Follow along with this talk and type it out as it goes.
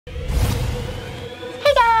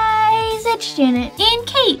it's Janet and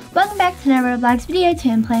Kate. Welcome back to another Roblox video. Today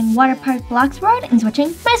I'm playing Water Park Blox World and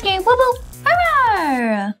switching my screen. Woo woo!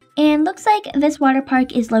 Hurrah! And looks like this water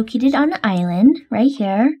park is located on an island right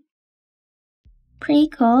here. Pretty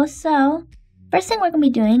cool. So, first thing we're going to be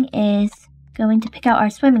doing is going to pick out our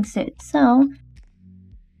swimming suits. So,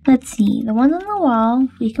 let's see. The one on the wall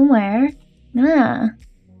we can wear. I'm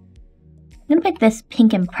going to pick this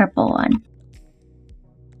pink and purple one.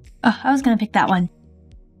 Oh, I was going to pick that one.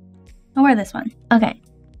 I'll wear this one. Okay.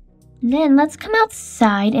 And then let's come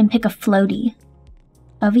outside and pick a floaty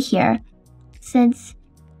over here. Since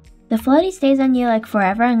the floaty stays on you like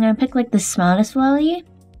forever, I'm going to pick like the smallest floaty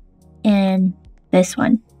and this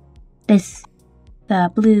one.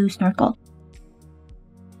 The blue snorkel.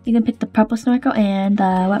 You can pick the purple snorkel and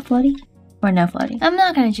the what floaty? Or no floaty? I'm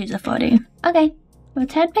not going to choose a floaty. Okay. Well,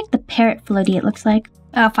 Ted picked the parrot floaty, it looks like.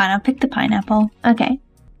 Oh, fine. I'll pick the pineapple. Okay.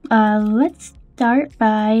 Let's start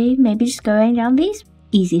by maybe just going down these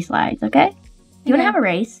easy slides, okay? You want to have a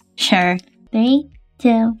race? Sure. 3,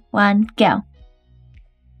 2, 1, go.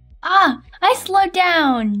 Ah, I slowed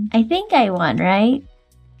down. I think I won, right?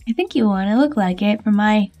 I think you won. It looked like it from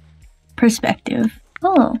my perspective.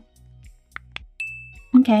 Oh.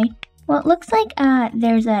 Okay. Well, it looks like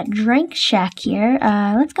there's a drink shack here.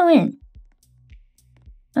 Let's go in.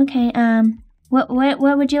 Okay, what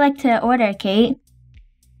would you like to order, Kate?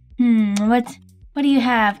 What do you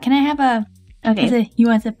have? Can I have a... Okay. You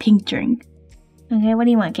want a pink drink? Okay, what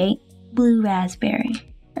do you want, Kate? Blue raspberry.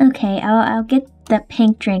 Okay, I'll get the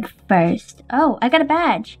pink drink first. Oh, I got a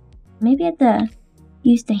badge. Maybe I have to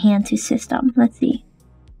use the hand-to system. Let's see.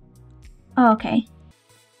 Oh, okay.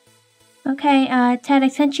 Okay, Ted, I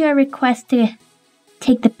sent you a request to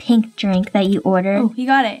take the pink drink that you ordered. Oh, you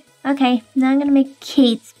got it. Okay, now I'm gonna make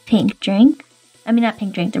Kate's pink drink. I mean, not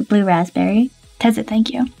pink drink, the blue raspberry. Ted said thank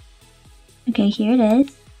you. Okay, here it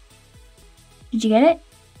is. Did you get it?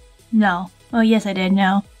 No. Oh, yes, I did.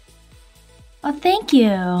 No. Oh, thank you.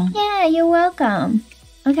 Yeah, you're welcome.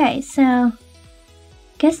 Okay, so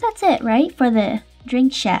guess that's it, right? For the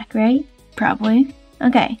drink shack, right? Probably.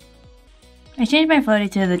 Okay. I changed my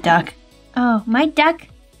floaty to the duck. Oh, my duck.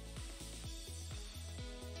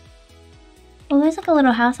 Well, there's like a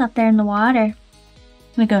little house out there in the water.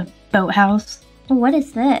 Like a boathouse. Oh, what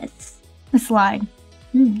is this? A slide.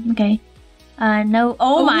 Okay. No.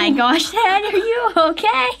 Oh my gosh, Dad, are you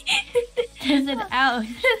okay? There's an out.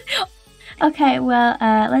 Okay, well,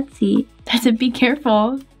 let's see. Ted said be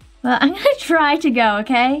careful. Well, I'm gonna try to go,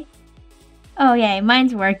 okay? Oh, yay,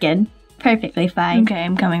 mine's working. Perfectly fine. Okay,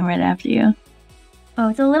 I'm coming right after you. Oh,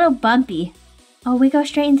 it's a little bumpy. Oh, we go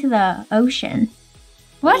straight into the ocean.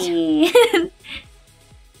 What?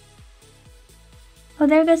 Oh,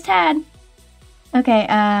 there goes Tad.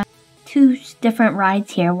 Okay, two different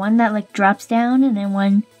rides here. One that like drops down and then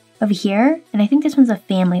one over here. And I think this one's a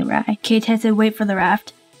family ride. Okay, Ted said wait for the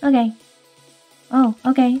raft. Okay. Oh,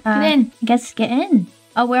 okay. Get in. I guess get in.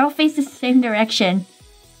 Oh, we're all facing the same direction.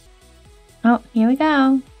 Oh, here we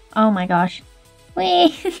go. Oh my gosh.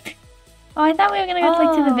 Wait. Oh, I thought we were gonna go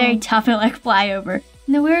like to the very top and like fly over.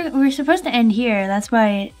 No, we're supposed to end here. That's why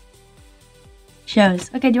it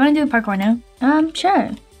shows. Okay, do you want to do a parkour now?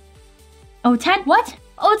 Sure. Oh, Ted, what?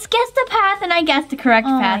 Oh, it's guess the path and I guessed the correct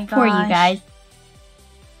path for you guys.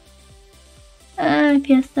 I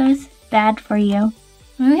guess that's bad for you.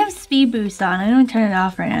 We have speed boost on. I'm gonna turn it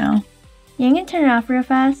off right now. Yeah, I'm gonna turn it off real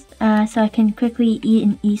fast so I can quickly eat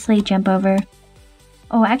and easily jump over.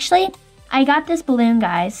 Oh, actually, I got this balloon,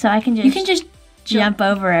 guys, so I can just... You can just jump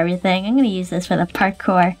over everything. I'm gonna use this for the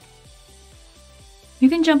parkour. You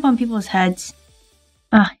can jump on people's heads.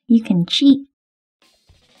 Ah, you can cheat.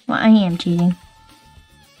 Well, I am cheating.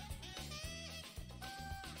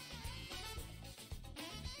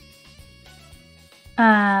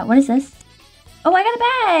 What is this? Oh, I got a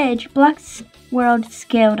badge! Blox World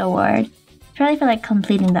Scaled Award. It's probably for like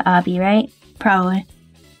completing the obby, right? Probably.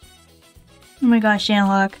 Oh my gosh,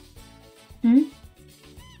 Shanlock. I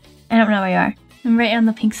don't know where you are. I'm right on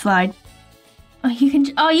the pink slide. Oh, you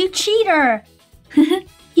can. Oh, you cheater! You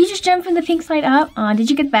just jumped from the pink slide up. Oh, did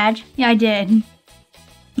you get the badge? Yeah, I did.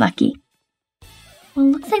 Lucky. Well,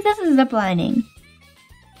 looks like this is ziplining.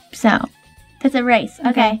 So, that's a race.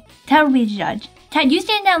 Okay. Ted will be the judge. Ted, you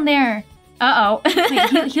stand down there. Uh-oh.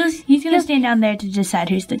 Wait, he's gonna stand down there to decide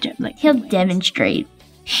who's the judge. Like, he'll demonstrate.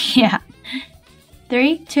 Yeah.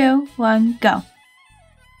 3, 2, 1, go.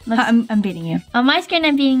 I'm beating you. On my screen,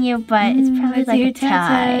 I'm beating you, but it's probably like a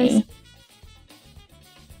tie.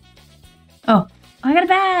 Oh, I got a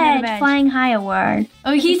badge. Flying High Award.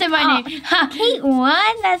 Oh, he said my name. Ha! Kate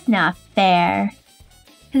won? That's not fair.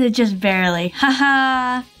 Just barely.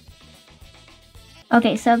 Haha.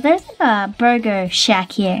 Okay, so there's like a burger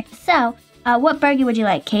shack here. So, what burger would you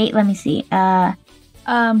like, Kate? Let me see.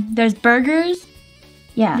 There's burgers.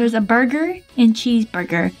 Yeah. There's a burger and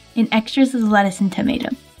cheeseburger. And extras is lettuce and tomato.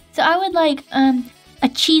 So I would like a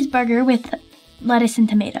cheeseburger with lettuce and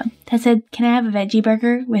tomato. Ted said, can I have a veggie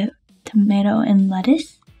burger with tomato and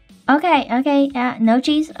lettuce? Okay. No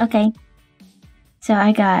cheese? Okay. So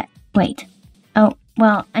I got... Wait. Oh,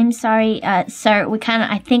 well, I'm sorry, sir.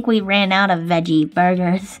 I think we ran out of veggie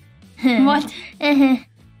burgers. What?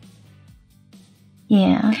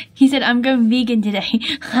 Yeah. He said, I'm going vegan today.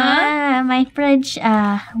 Huh? My fridge,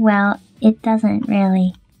 well, it doesn't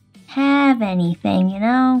really have anything, you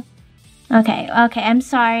know? Okay, I'm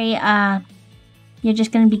sorry, you're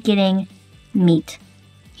just gonna be getting meat.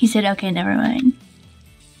 He said, okay, never mind.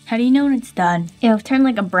 How do you know when it's done? It'll turn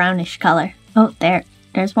like a brownish color. Oh,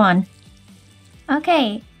 there's one.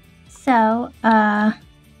 Okay, so, let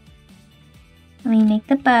me make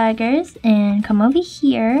the burgers and come over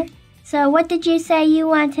here. So what did you say you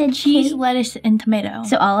wanted? Cheese, Kate? lettuce, and tomato.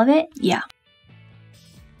 So all of it? Yeah.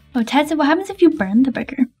 Oh, Ted said, what happens if you burn the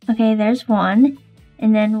burger? Okay, there's one.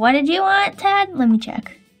 And then what did you want, Ted? Let me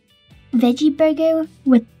check. Veggie burger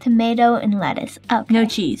with tomato and lettuce. Okay. No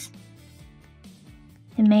cheese.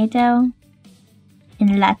 Tomato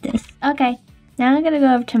and lettuce. Okay. Now I'm gonna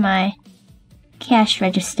go over to my cash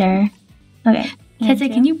register. Okay. Ted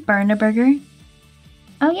said, can you burn a burger?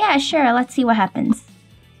 Oh yeah, sure. Let's see what happens.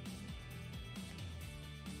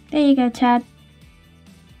 There you go, Ted.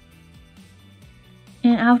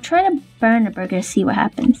 And I'll try to burn the burger to see what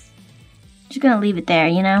happens. Just gonna leave it there,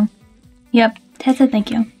 you know? Yep. Ted said,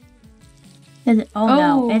 thank you. Oh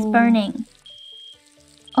no, it's burning.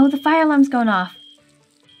 Oh, the fire alarm's going off.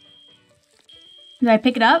 Did I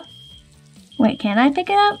pick it up? Wait, can I pick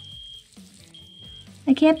it up?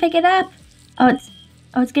 I can't pick it up. Oh,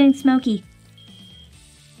 it's getting smoky.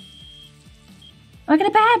 Oh, I got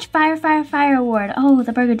a badge! Fire award. Oh,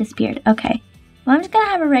 the burger disappeared. Okay. Well, I'm just gonna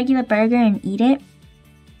have a regular burger and eat it.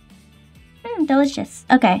 Delicious.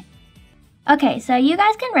 Okay. Okay, so you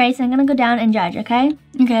guys can race. I'm gonna go down and judge, okay?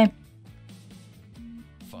 Okay.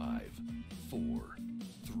 5, 4,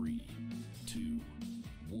 3, 2,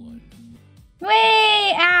 1.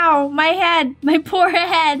 Wait! Ow! My head! My poor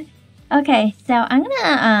head! Okay, so I'm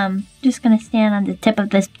gonna, just gonna stand on the tip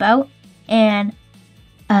of this boat and,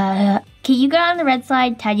 okay, you go down the red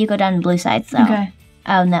side, Ted, you go down the blue side, so. Okay.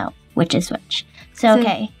 Oh no, which is which? So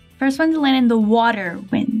okay. First one to land in the water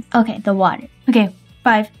wins. Okay, the water. Okay,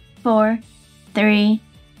 5, 4, 3,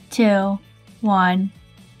 2, 1.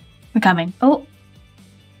 We're coming. Oh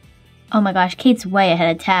my gosh, Kate's way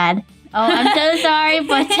ahead of Tad. Oh, I'm so sorry,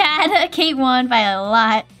 but Kate won by a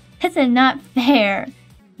lot. That's not fair.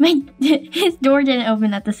 His door didn't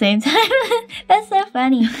open at the same time. That's so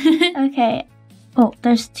funny. Okay. Oh,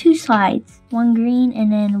 there's 2 slides. One green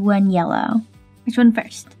and then one yellow. Which one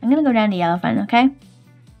first? I'm gonna go down to yellow fun, okay?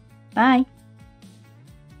 Bye.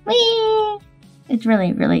 Whee! It's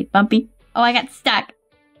really, really bumpy. Oh, I got stuck.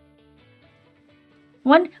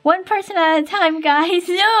 One person at a time, guys.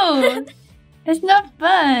 No! That's not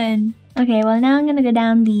fun. Okay, well now I'm gonna go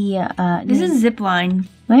down the, This is zip line.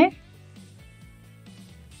 Where?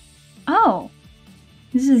 Oh.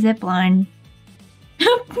 This is a zip line.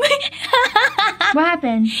 What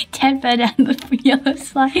happened? Ted fell down the yellow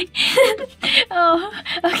slide. Oh,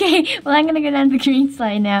 okay. Well, I'm gonna go down the green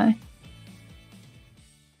slide now.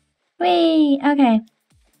 Wait, okay.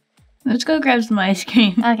 Let's go grab some ice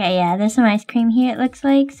cream. Okay, yeah, there's some ice cream here, it looks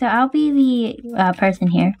like. So I'll be the person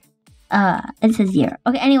here. It says 0.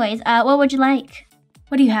 Okay, anyways, what would you like?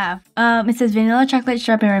 What do you have? It says vanilla, chocolate,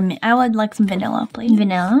 strawberry, mint. I would like some vanilla, please.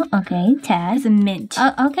 Vanilla, okay. Tad. It's a mint.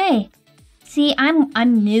 Okay. See,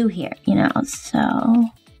 I'm new here, you know, so...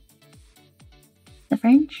 The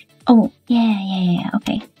French? Oh, yeah,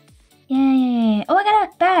 okay. Yeah. Oh, I got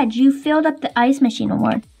a badge. You filled up the ice machine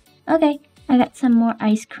award. Okay, I got some more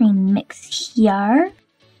ice cream mix here.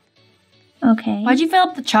 Okay. Why'd you fill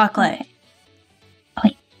up the chocolate? Okay. Oh,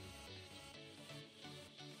 wait.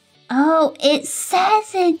 Oh, it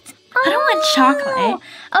says it. I don't want chocolate.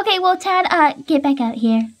 Okay, well, Tad, get back out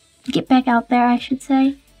here. Get back out there, I should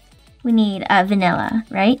say. We need vanilla,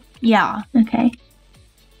 right? Yeah. Okay.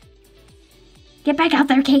 Get back out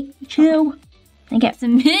there, Kate. Chill. I get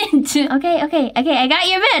some mint. Okay. I got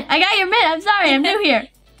your mint. I'm sorry. I'm new here.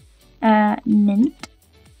 Mint.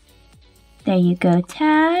 There you go,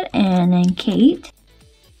 Tad. And then Kate.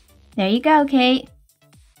 There you go, Kate.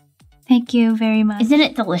 Thank you very much. Isn't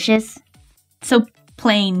it delicious? So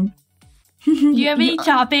plain. Do you have any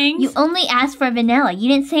toppings? You only asked for vanilla. You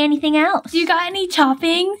didn't say anything else. Do you got any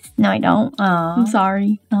toppings? No, I don't. Oh. I'm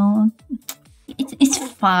sorry. Oh. It's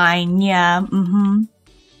fine. Yeah. Want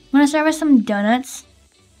to start with some donuts?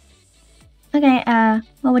 Okay,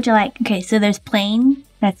 what would you like? Okay, so there's plain,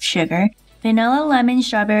 that's sugar. Vanilla, lemon,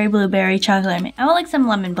 strawberry, blueberry, chocolate. I would like some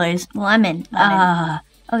lemon, please. Lemon.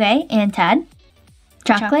 Okay, and Tad?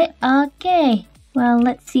 Chocolate? Okay. Well,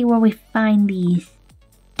 let's see where we find these.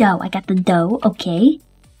 Dough. I got the dough. Okay.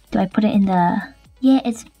 Do I put it in the... Yeah,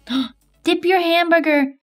 it's... Dip your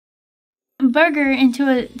burger into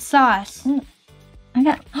a sauce. I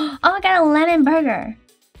got a lemon burger.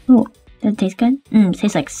 Ooh, does it taste good? It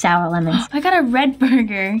tastes like sour lemons. I got a red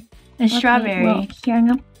burger. A strawberry. Well, here, I'm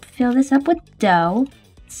gonna fill this up with dough.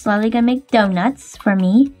 Slowly gonna make donuts for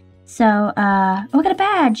me. So, I got a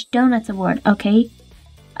badge. Donuts award. Okay.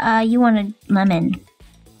 You want a lemon.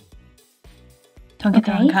 Don't get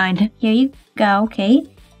the wrong kind. Here you go, okay.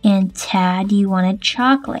 And Tad, you wanted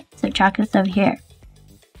chocolate. So chocolate's over here.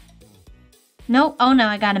 Nope. Oh no,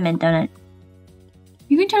 I got a mint donut.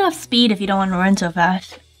 You can turn off speed if you don't want to run so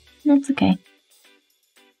fast. That's okay.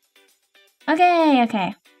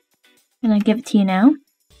 Okay. I'm gonna give it to you now.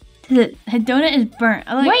 The donut is burnt.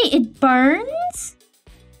 Wait, it burns?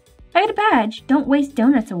 I got a badge. Don't waste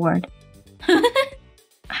donuts award.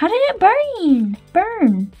 How did it burn?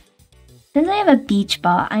 Since I have a beach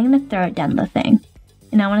ball, I'm gonna throw it down the thing.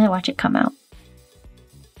 And I wanna watch it come out.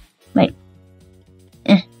 Wait.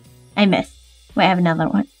 I missed. Wait, I have another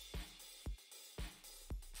one.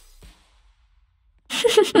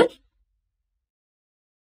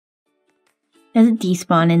 Does it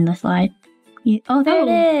despawn in the slide? Oh, there it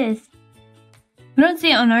is. We don't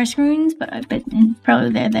see it on our screens, but I bet it's probably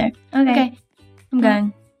there. Okay. I'm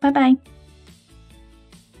going. Bye-bye.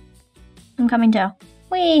 I'm coming too.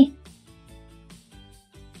 Whee!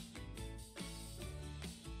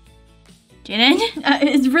 Jaden?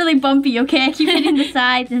 It's really bumpy, okay? I keep hitting the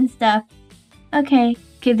sides and stuff. Okay.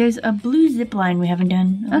 Okay, there's a blue zip line we haven't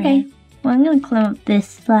done. Okay. Well, I'm gonna climb up this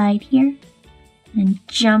slide here. And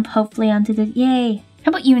jump hopefully onto the... Yay! How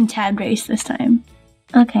about you and Tad race this time?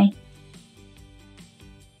 Okay.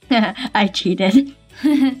 I cheated.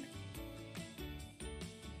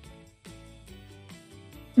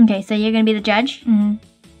 Okay, so you're gonna be the judge? Mm-hmm.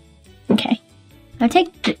 Okay. I'll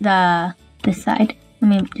take this side. Let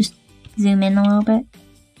me just zoom in a little bit.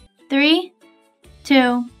 3,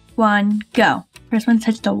 2, 1, go. First one to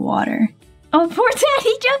touch the water. Oh, poor Tad,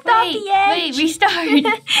 he jumped off the edge. Wait, restart.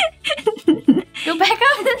 Go back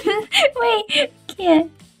up. Wait,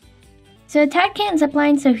 can't. So Tad can't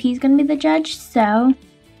zipline, so he's gonna be the judge. So,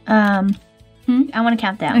 I want to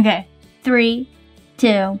count down. Okay. 3,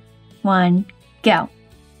 2, 1, go.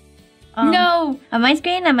 No. On my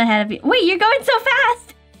screen, I'm ahead of you. Wait, you're going so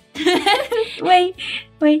fast.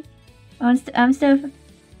 Wait. I'm still.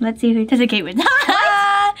 Let's see who. Okay, wait.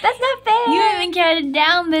 That's not fair. You even counted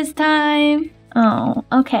down this time. Oh,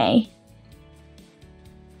 okay.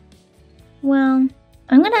 Well,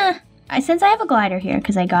 I'm gonna. Since I have a glider here,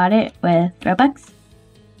 because I got it with Robux,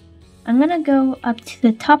 I'm gonna go up to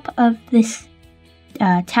the top of this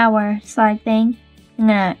tower slide thing. I'm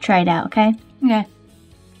gonna try it out, okay? Okay.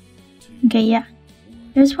 Okay, yeah.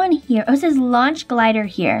 There's one here. Oh, it says launch glider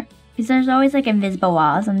here. Because there's always like invisible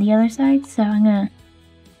walls on the other side, so I'm gonna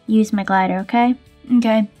use my glider, okay?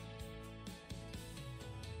 Okay.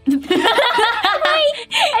 Wait,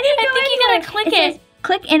 I think you gotta click it. Says,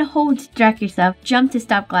 click and hold to direct yourself. Jump to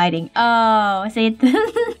stop gliding. Oh, so you have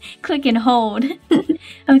to click and hold.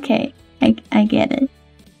 Okay, I get it. I'm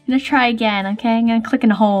gonna try again, okay? I'm gonna click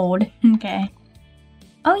and hold. Okay.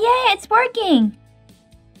 Oh yeah, it's working.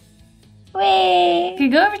 Wait. Okay,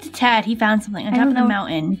 go over to Tad. He found something on top of the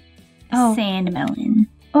mountain. Oh. Sand mountain.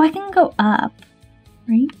 Oh, I can go up.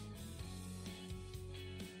 Right?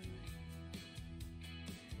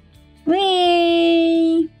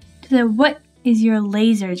 Whee! So what is your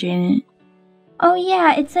laser, Janet? Oh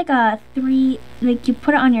yeah, it's like a 3, like you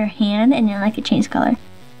put it on your hand and then like it changes color.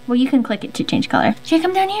 Well, you can click it to change color. Jay,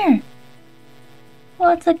 come down here.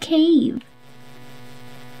 Well, it's a cave.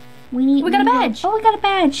 We got a badge. Oh, we got a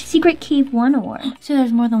badge. Secret Cave 1 award. So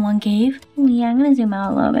there's more than one cave? Oh yeah, I'm gonna zoom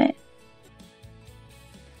out a little bit.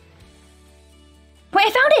 Wait, I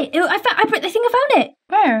found it! I think I found it!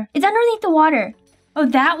 Where? It's underneath the water. Oh,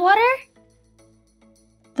 that water?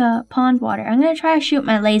 The pond water. I'm gonna try to shoot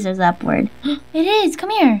my lasers upward. It is.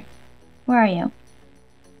 Come here. Where are you?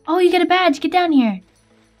 Oh, you get a badge. Get down here.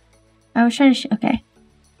 I was trying to shoot. Okay.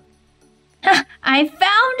 I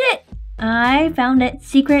found it! I found it.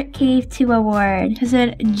 Secret Cave 2 award. It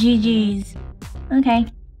said GG's. Okay.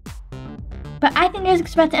 But I think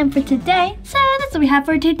that's about to end for today. So that's what we have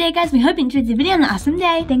for today, guys. We hope you enjoyed the video and an awesome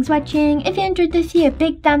day. Thanks for watching. If you enjoyed this, give a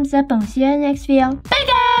big thumbs up and we'll see you in the next video. Bye, guys!